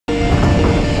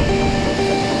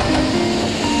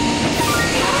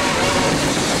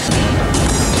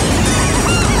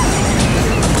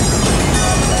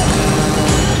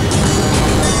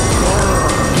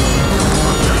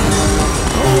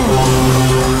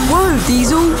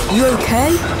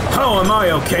How am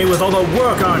I okay with all the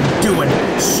work I'm doing?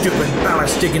 Stupid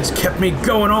ballast diggings kept me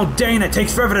going all day and it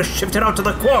takes forever to shift it out to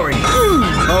the quarry.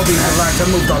 I'll be glad to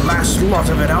move the last lot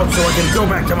of it out so I can go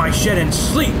back to my shed and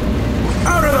sleep.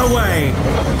 Out of the way!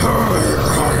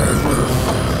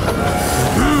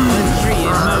 The tree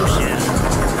in motion.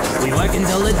 We work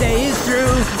until the day is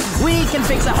through. We can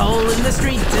fix a hole in the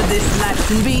street to this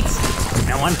Latin beat.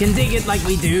 No one can dig it like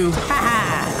we do. Ha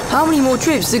ha! How many more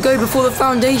trips to go before the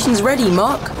foundation's ready,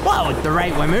 Mark? Well, at the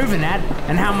rate we're moving at,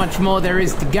 and how much more there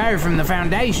is to go from the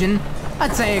foundation,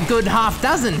 I'd say a good half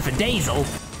dozen for Diesel.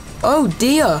 Oh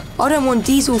dear, I don't want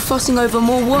Diesel fussing over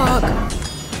more work.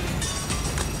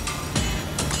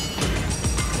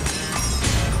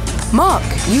 Mark,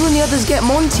 you and the others get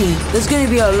Monty. There's going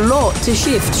to be a lot to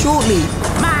shift shortly.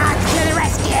 Mark to the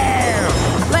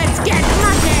rescue! Let's get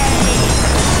Monty!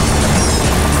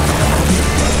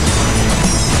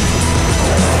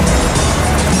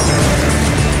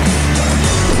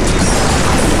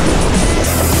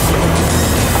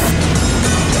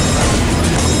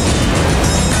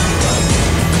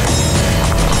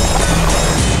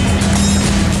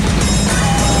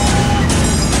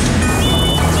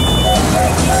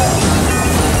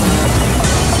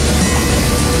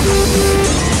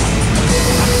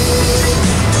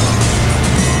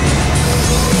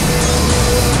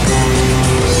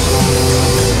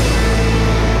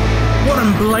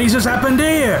 Blazes happened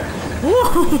here?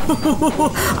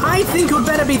 I think you'd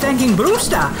better be thanking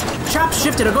Brewster. Chap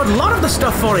shifted a good lot of the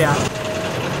stuff for you.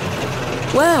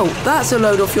 Well, that's a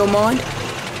load off your mind.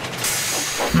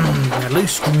 At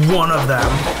least one of them.